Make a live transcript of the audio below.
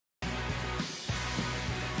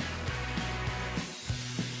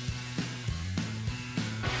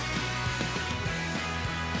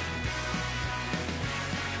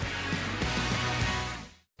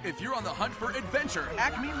If you're on the hunt for adventure,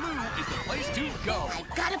 Acme Lou is the place to go. I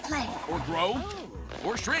gotta play. Or grow,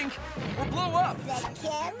 or shrink, or blow up. The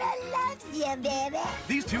camera loves you, baby.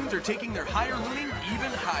 These tunes are taking their higher looning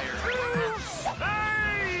even higher.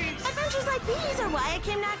 Adventures like these are why I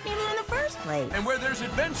came to Acme Lou in the first place. And where there's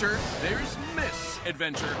adventure, there's Miss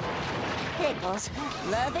Adventure. Pickles.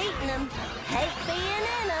 Love eating them. Hate being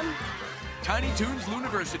in them. Tiny Toons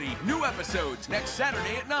Looniversity. New episodes next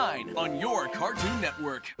Saturday at 9 on your Cartoon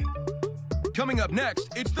Network. Coming up next,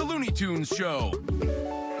 it's the Looney Tunes Show.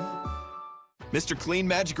 Mr. Clean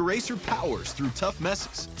Magic Eraser powers through tough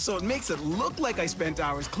messes, so it makes it look like I spent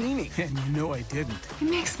hours cleaning. And you know I didn't. It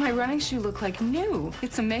makes my running shoe look like new.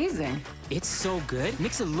 It's amazing. It's so good.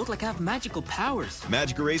 Makes it look like I have magical powers.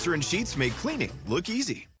 Magic Eraser and sheets make cleaning look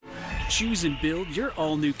easy. Choose and build your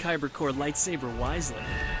all-new Kyber Core lightsaber wisely.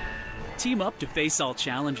 Team up to face all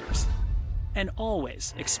challengers. And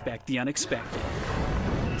always expect the unexpected.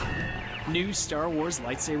 New Star Wars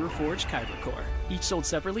Lightsaber Forge Kyber Core. Each sold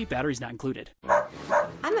separately, batteries not included.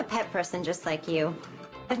 I'm a pet person just like you.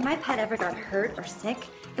 If my pet ever got hurt or sick,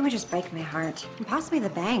 it would just break my heart. And possibly the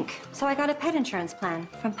bank. So I got a pet insurance plan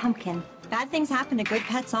from Pumpkin. Bad things happen to good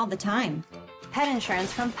pets all the time. Pet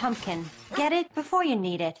insurance from Pumpkin. Get it before you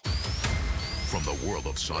need it. From the world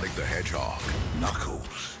of Sonic the Hedgehog,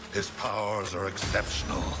 Knuckles. His powers are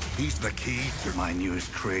exceptional. He's the key to my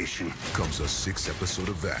newest creation. Comes a 6th episode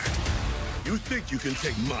of that. You think you can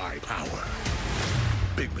take my power?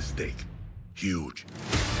 Big mistake. Huge.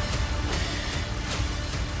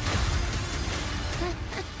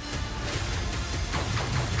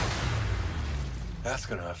 That's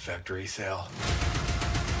gonna affect resale.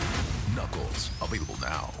 Knuckles, available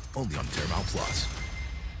now, only on Paramount Plus.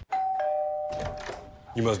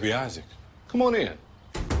 You must be Isaac. Come on in.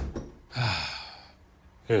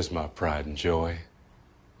 Here's my pride and joy.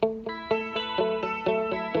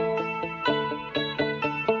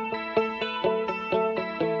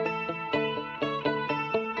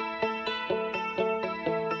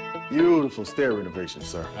 Beautiful stair renovation,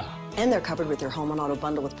 sir. And they're covered with your home on auto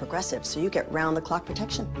bundle with Progressive, so you get round-the-clock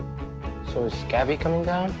protection. So is Gabby coming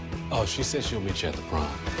down? Oh, she said she'll meet you at the prom.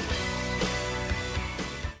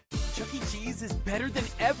 Chuck E. Cheese is better than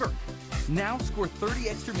ever. Now score 30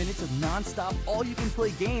 extra minutes of non-stop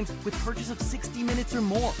all-you-can-play games with purchase of 60 minutes or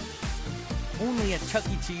more. Only at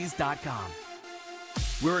chuckecheese.com.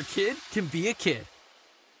 Where a kid can be a kid.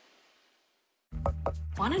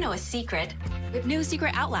 Want to know a secret? With new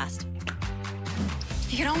Secret Outlast.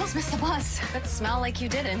 You can almost miss the bus, but smell like you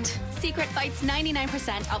didn't. Secret fights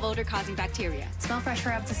 99% of odor-causing bacteria. Smell fresh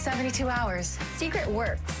for up to 72 hours. Secret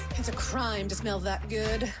works. It's a crime to smell that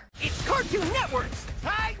good. It's Cartoon Network's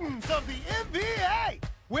Titans of the NBA,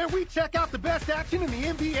 where we check out the best action in the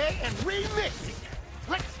NBA and remix it.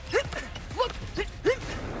 Let's look at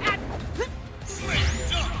Slam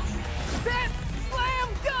Dunk. Best Slam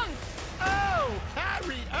Dunk. Oh,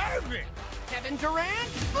 Kyrie Irving. Kevin Durant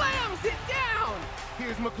slams it down.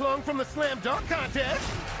 Here's McClung from the Slam Dunk contest.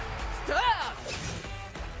 Stop.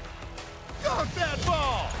 Dunk that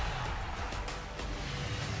ball.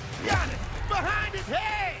 Giannis behind his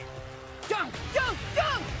head. Dunk, dunk,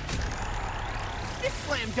 dunk. This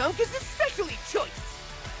slam dunk is especially choice.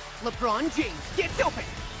 LeBron James gets open.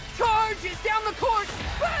 Charges down the court.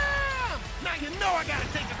 Bam! Now you know I gotta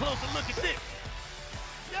take a closer look at this.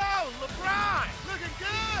 Yo, LeBron, looking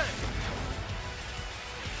good.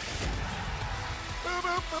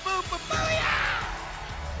 Booyah!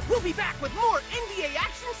 We'll be back with more NBA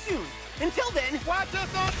action soon. Until then, watch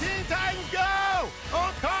us on Teen Titans Go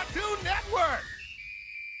on Cartoon Network.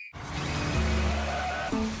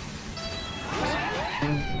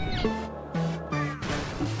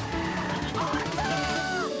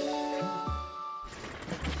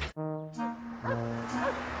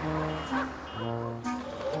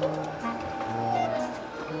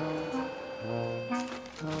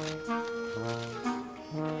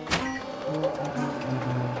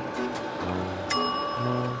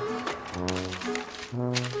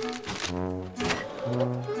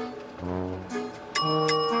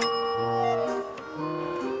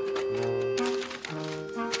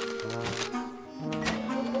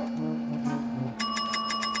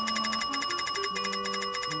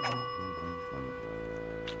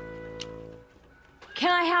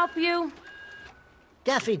 Can I help you?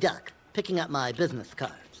 Daffy Duck, picking up my business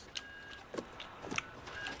cards.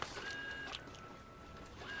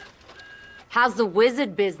 How's the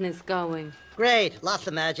wizard business going? Great, lots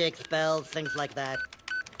of magic, spells, things like that.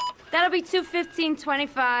 That'll be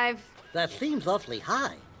 $215.25. That seems awfully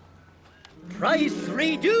high. Price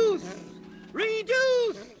reduce!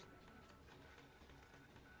 Reduce!